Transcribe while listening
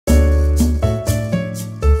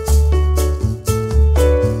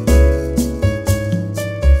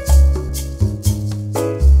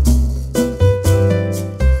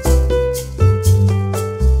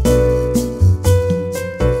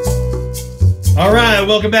All right,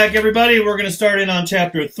 welcome back, everybody. We're going to start in on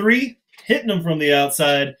chapter 3, hitting them from the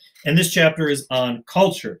outside, and this chapter is on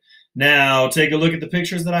culture. Now, take a look at the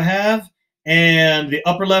pictures that I have, and the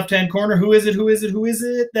upper left-hand corner, who is it, who is it, who is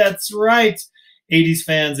it? That's right, 80s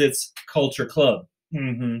fans, it's Culture Club.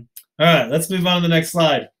 All right, let's move on to the next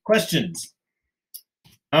slide. Questions.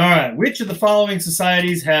 All right, which of the following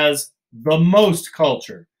societies has the most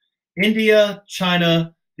culture? India,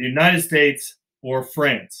 China, the United States, or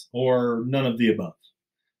France, or none of the above?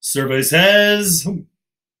 Survey says,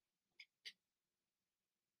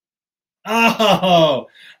 oh,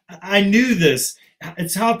 I knew this.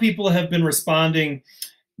 It's how people have been responding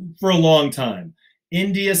for a long time.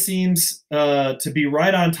 India seems to be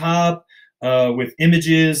right on top with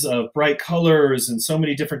images of bright colors and so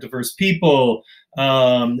many different diverse people.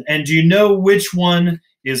 And do you know which one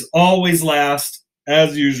is always last,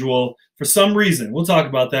 as usual? For some reason, we'll talk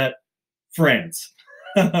about that. France,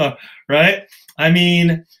 right? I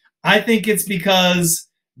mean, I think it's because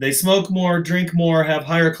they smoke more, drink more, have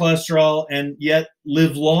higher cholesterol, and yet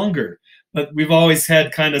live longer. But we've always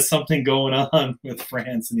had kind of something going on with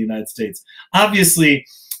France and the United States. Obviously,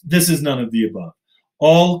 this is none of the above.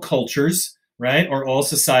 All cultures, right, or all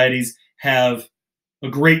societies have a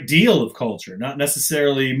great deal of culture, not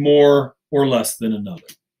necessarily more or less than another.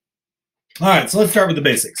 All right, so let's start with the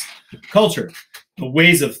basics. Culture. The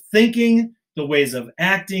ways of thinking, the ways of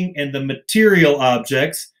acting, and the material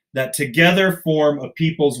objects that together form a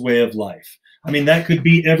people's way of life. I mean, that could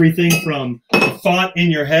be everything from a thought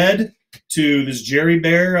in your head to this Jerry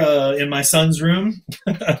bear in my son's room.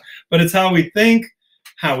 But it's how we think,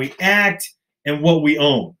 how we act, and what we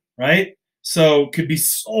own, right? So it could be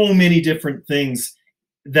so many different things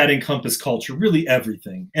that encompass culture, really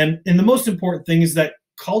everything. And the most important thing is that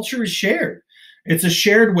culture is shared. It's a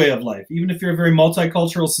shared way of life. Even if you're a very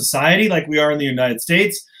multicultural society like we are in the United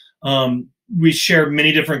States, we share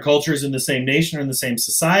many different cultures in the same nation or in the same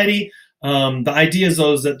society. The idea is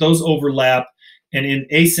that those overlap, and in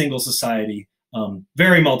a single society,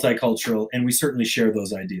 very multicultural, and we certainly share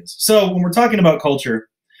those ideas. So when we're talking about culture,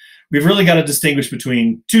 we've really got to distinguish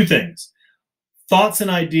between two things: thoughts and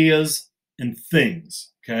ideas and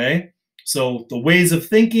things, okay? So the ways of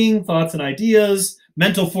thinking, thoughts and ideas,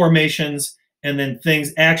 mental formations, and then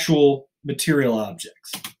things, actual material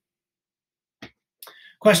objects.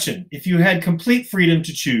 Question: if you had complete freedom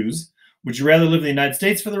to choose, would you rather live in the United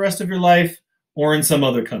States for the rest of your life or in some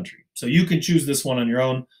other country? So you can choose this one on your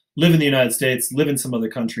own. Live in the United States, live in some other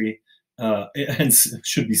country, and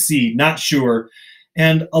should be C, not sure.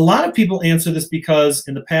 And a lot of people answer this because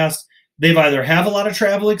in the past, they've either have a lot of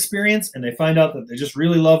travel experience and they find out that they just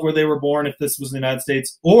really love where they were born if this was in the United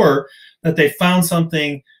States, or that they found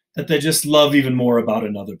something that they just love even more about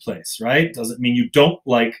another place, right? Doesn't mean you don't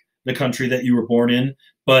like the country that you were born in,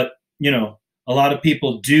 but, you know, a lot of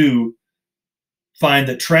people do find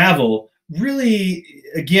that travel really,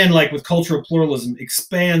 again, like with cultural pluralism,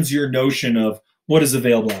 expands your notion of what is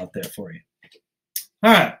available out there for you.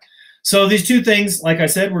 All right. So these two things, like I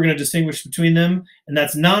said, we're going to distinguish between them, and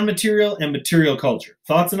that's non-material and material culture.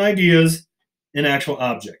 Thoughts and ideas and actual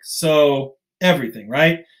objects. So everything,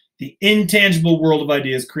 right? The intangible world of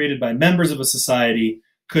ideas created by members of a society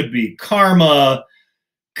could be karma,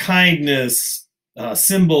 kindness,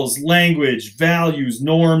 symbols, language, values,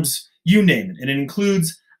 norms, you name it. And it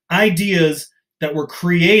includes ideas that were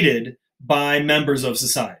created by members of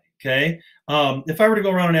society, okay? If I were to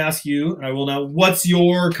go around and ask you, and I will now, what's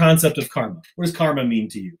your concept of karma? What does karma mean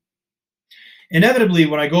to you? Inevitably,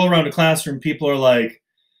 when I go around a classroom, people are like,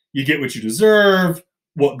 you get what you deserve,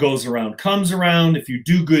 what goes around comes around. If you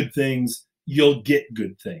do good things, you'll get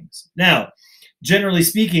good things. Now, generally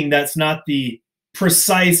speaking, that's not the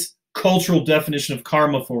precise cultural definition of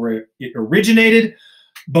karma for where it originated,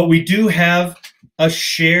 but we do have a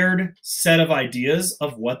shared set of ideas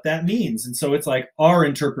of what that means. And so it's like our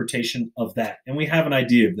interpretation of that. And we have an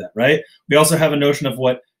idea of that, right? We also have a notion of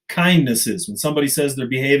what kindness is. When somebody says they're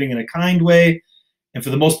behaving in a kind way, and for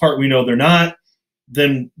the most part we know they're not,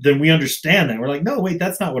 then we understand that. We're like, no, wait,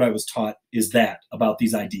 that's not what I was taught is that about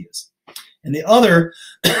these ideas. And the other,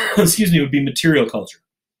 excuse me, would be material culture.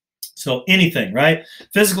 So anything, right?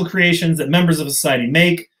 Physical creations that members of a society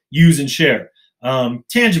make, use, and share.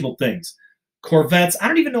 Tangible things. Corvettes. I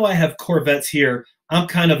don't even know I have Corvettes here. I'm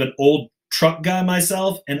kind of an old truck guy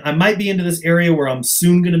myself, and I might be into this area where I'm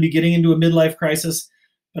soon going to be getting into a midlife crisis,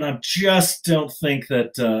 but I just don't think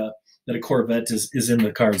that that a Corvette is in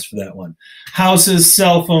the cards for that one. Houses,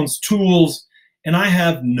 cell phones, tools, and I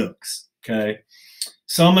have Nooks, okay?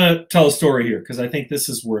 So I'm going to tell a story here because I think this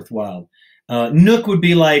is worthwhile. Nook would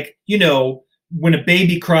be like, you know, when a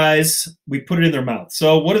baby cries, we put it in their mouth.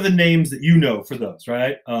 So what are the names that you know for those,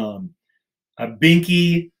 right? A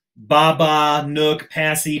binky, baba, nook,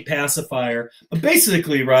 passy, pacifier. But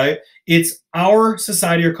basically, right, it's our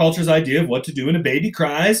society or culture's idea of what to do when a baby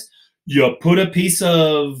cries. You put a piece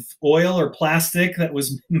of oil or plastic that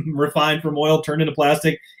was refined from oil, turned into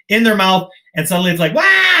plastic, in their mouth, and suddenly it's like,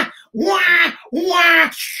 wah, wah, wah,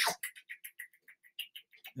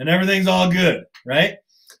 and everything's all good, right?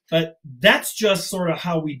 But that's just sort of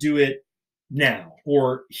how we do it now,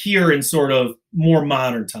 or here in sort of more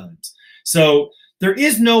modern times. So there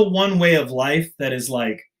is no one way of life that is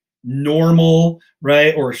like normal,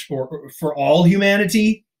 right? Or for all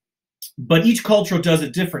humanity, but each culture does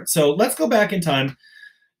it different. So let's go back in time.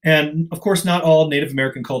 And of course, not all Native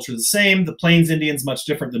American culture is the same. The Plains Indians, much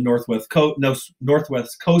different than Northwest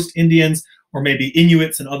Coast Indians, or maybe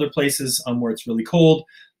Inuits in other places where it's really cold.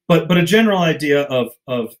 But a general idea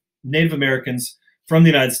of Native Americans from the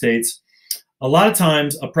United States, a lot of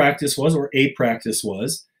times a practice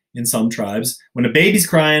was, in some tribes, when a baby's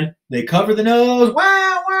crying, they cover the nose,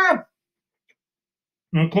 wow, wow,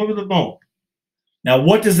 and cover the mouth. Now,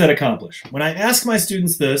 what does that accomplish? When I ask my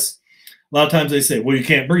students this, a lot of times they say, well, you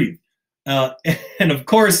can't breathe. And of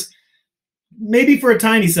course, maybe for a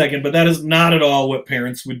tiny second, but that is not at all what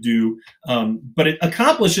parents would do. But it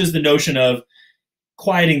accomplishes the notion of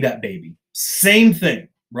quieting that baby. Same thing,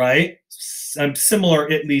 right?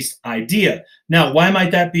 Similar, at least, idea. Now, why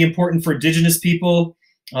might that be important for indigenous people?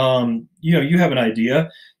 You have an idea.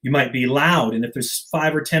 You might be loud, and if there's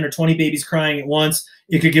 5 or 10 or 20 babies crying at once,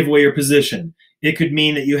 it could give away your position. It could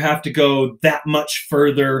mean that you have to go that much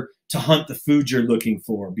further to hunt the food you're looking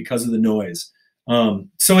for because of the noise.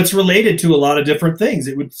 So it's related to a lot of different things.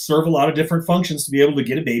 It would serve a lot of different functions to be able to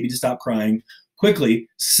get a baby to stop crying quickly.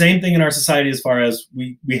 Same thing in our society as far as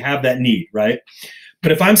we have that need, right?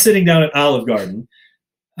 But if I'm sitting down at Olive Garden,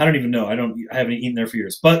 I don't even know. I haven't eaten there for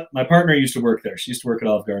years. But my partner used to work there. She used to work at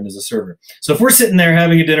Olive Garden as a server. So if we're sitting there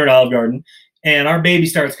having a dinner at Olive Garden and our baby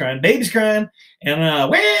starts crying, baby's crying, and wah,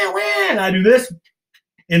 wah, and I do this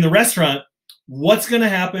in the restaurant, what's going to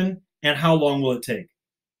happen and how long will it take?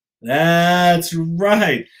 That's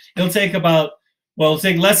right. It'll take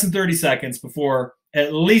less than 30 seconds before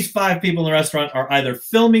at least 5 people in the restaurant are either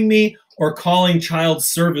filming me or calling child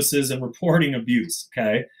services and reporting abuse,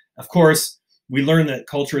 okay? Of course, we learn that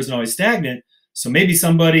culture isn't always stagnant, so maybe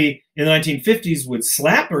somebody in the 1950s would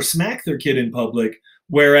slap or smack their kid in public,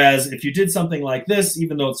 whereas if you did something like this,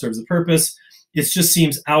 even though it serves a purpose, it just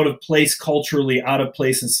seems out of place culturally, out of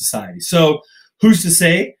place in society. So who's to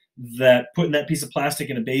say that putting that piece of plastic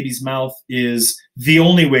in a baby's mouth is the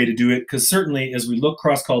only way to do it? Because certainly as we look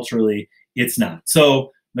cross-culturally, it's not.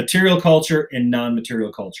 So material culture and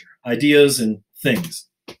non-material culture, ideas and things.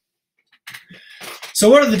 So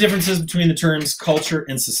what are the differences between the terms culture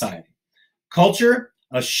and society? Culture,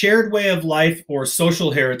 a shared way of life or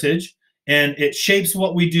social heritage, and it shapes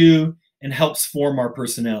what we do and helps form our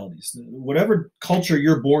personalities. Whatever culture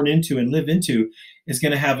you're born into and live into is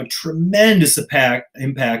going to have a tremendous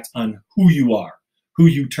impact on who you are, who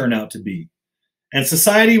you turn out to be. And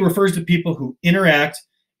society refers to people who interact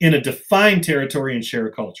in a defined territory and share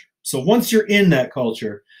a culture. So once you're in that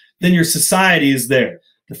culture, then your society is there,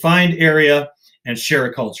 defined area and share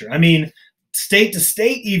a culture. I mean, state to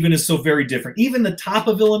state even is so very different. Even the top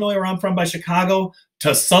of Illinois, where I'm from by Chicago,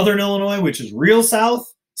 to southern Illinois, which is real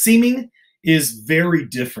south seeming, is very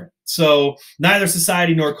different. So neither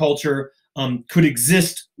society nor culture could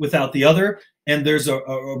exist without the other, and there's a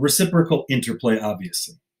reciprocal interplay,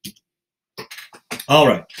 obviously. All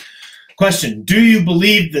right. Question, do you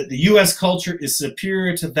believe that the U.S. culture is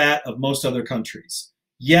superior to that of most other countries?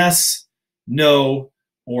 Yes, no,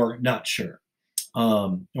 or not sure.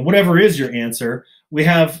 And whatever is your answer, we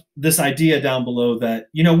have this idea down below that,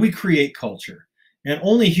 we create culture, and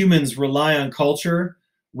only humans rely on culture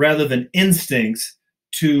rather than instincts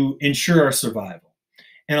to ensure our survival.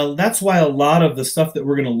 And that's why a lot of the stuff that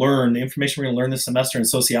we're going to learn, the information we're going to learn this semester in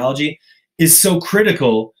sociology, is so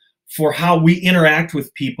critical for how we interact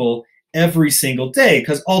with people every single day.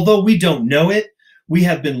 Because although we don't know it, we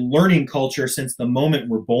have been learning culture since the moment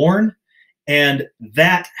we're born, and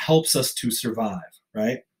that helps us to survive,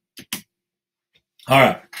 right? All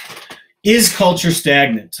right. Is culture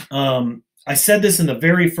stagnant? I said this in the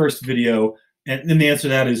very first video, and the answer to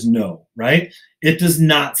that is no, right? It does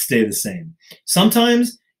not stay the same.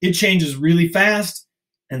 Sometimes it changes really fast,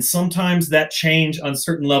 and sometimes that change on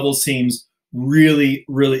certain levels seems really,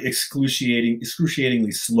 really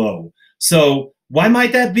excruciatingly slow. So why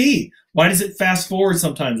might that be? Why does it fast forward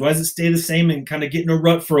sometimes? Why does it stay the same and kind of get in a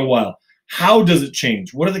rut for a while? How does it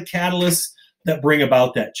change? What are the catalysts that bring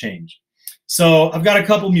about that change? So I've got a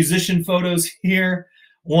couple musician photos here.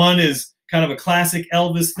 One is kind of a classic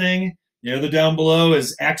Elvis thing. The other down below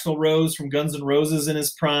is Axl Rose from Guns N' Roses in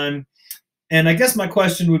his prime. And I guess my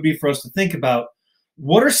question would be for us to think about,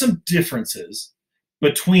 what are some differences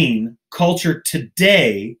between culture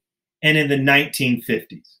today and in the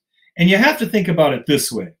 1950s? And you have to think about it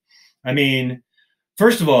this way. I mean,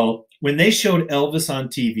 first of all, when they showed Elvis on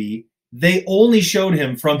TV, they only showed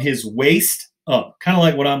him from his waist up, kind of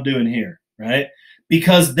like what I'm doing here, right?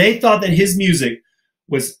 Because they thought that his music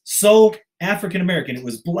was so African-American. It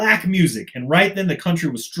was black music. And right then the country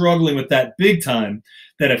was struggling with that big time,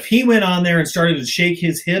 that if he went on there and started to shake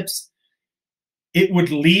his hips, it would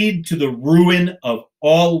lead to the ruin of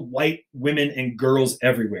all white women and girls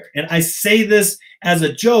everywhere. And I say this as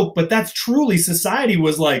a joke, but that's truly, society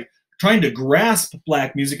was like trying to grasp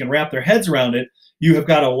black music and wrap their heads around it. You have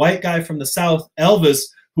got a white guy from the South, Elvis,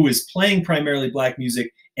 who is playing primarily black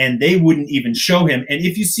music, and they wouldn't even show him. And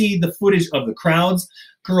if you see the footage of the crowds,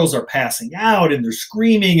 girls are passing out and they're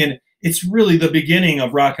screaming, and it's really the beginning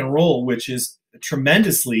of rock and roll, which is a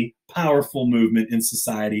tremendously powerful movement in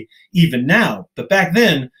society even now. But back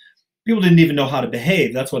then, people didn't even know how to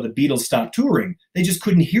behave. That's why the Beatles stopped touring. They just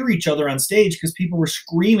couldn't hear each other on stage because people were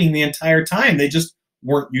screaming the entire time. They just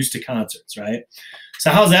weren't used to concerts, right? So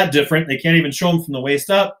how's that different? They can't even show them from the waist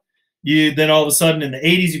up. Then all of a sudden in the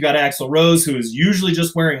 80s, you got Axl Rose, who is usually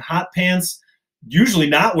just wearing hot pants, usually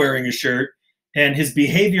not wearing a shirt, and his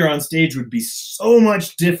behavior on stage would be so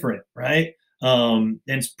much different, right? And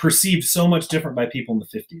perceived so much different by people in the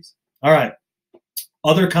 50s. All right,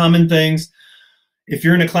 other common things. If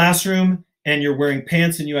you're in a classroom and you're wearing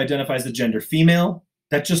pants and you identify as the gender female,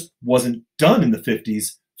 that just wasn't done in the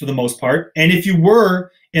 50s for the most part. And if you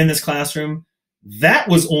were in this classroom, that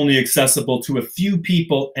was only accessible to a few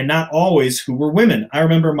people and not always who were women. I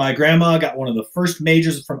remember my grandma got one of the first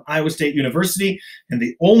majors from Iowa State University, and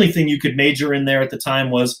the only thing you could major in there at the time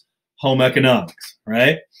was home economics,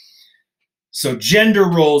 right? So gender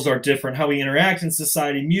roles are different, how we interact in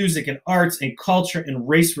society, music and arts and culture and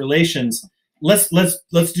race relations. Let's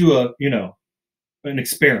do an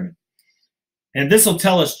experiment. And this will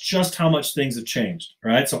tell us just how much things have changed,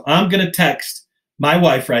 right? So I'm going to text my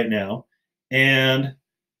wife right now, and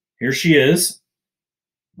here she is.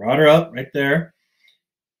 Brought her up right there.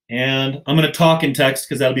 And I'm going to talk in text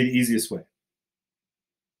because that'll be the easiest way.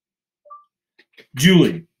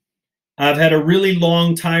 Julie, I've had a really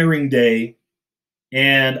long, tiring day,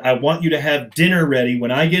 and I want you to have dinner ready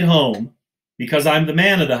when I get home because I'm the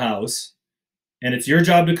man of the house, and it's your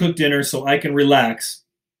job to cook dinner so I can relax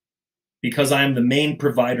because I am the main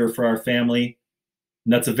provider for our family,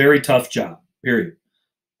 and that's a very tough job, period.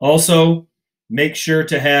 Also, make sure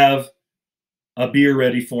to have a beer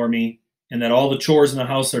ready for me and that all the chores in the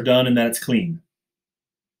house are done and that it's clean.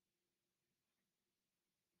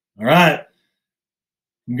 All right.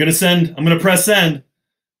 I'm going to press send.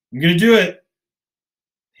 I'm going to do it.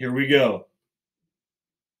 Here we go.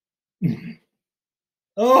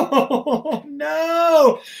 Oh,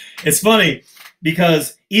 no. It's funny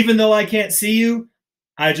because even though I can't see you,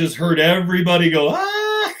 I just heard everybody go,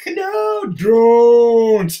 no,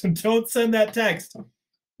 don't send that text.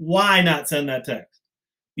 Why not send that text?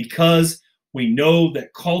 Because we know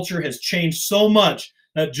that culture has changed so much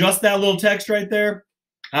that just that little text right there,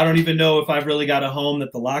 I don't even know if I've really got a home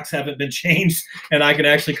that the locks haven't been changed and I can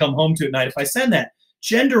actually come home to at night if I send that.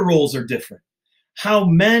 Gender roles are different. How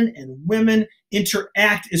men and women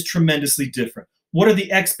interact is tremendously different. What are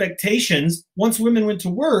the expectations once women went to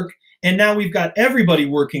work and now we've got everybody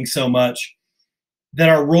working so much that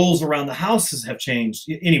our roles around the houses have changed?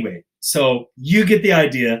 Anyway, so you get the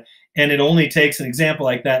idea, and it only takes an example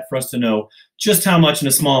like that for us to know just how much in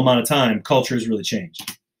a small amount of time culture has really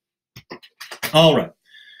changed. All right.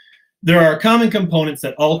 There are common components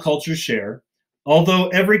that all cultures share. Although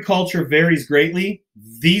every culture varies greatly,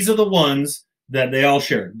 these are the ones that they all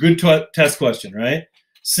share. Good test question, right?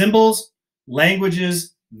 Symbols,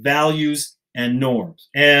 languages, values, and norms.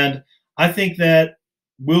 And I think that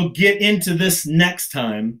we'll get into this next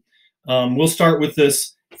time. We'll start with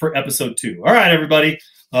this for episode 2. All right, everybody.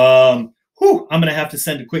 I'm going to have to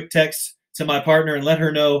send a quick text to my partner and let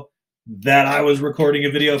her know that I was recording a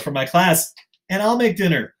video for my class, and I'll make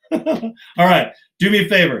dinner. All right. Do me a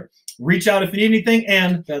favor. Reach out if you need anything.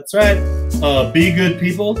 And that's right. Be good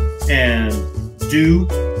people and do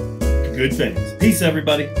good things. Peace,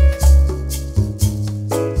 everybody.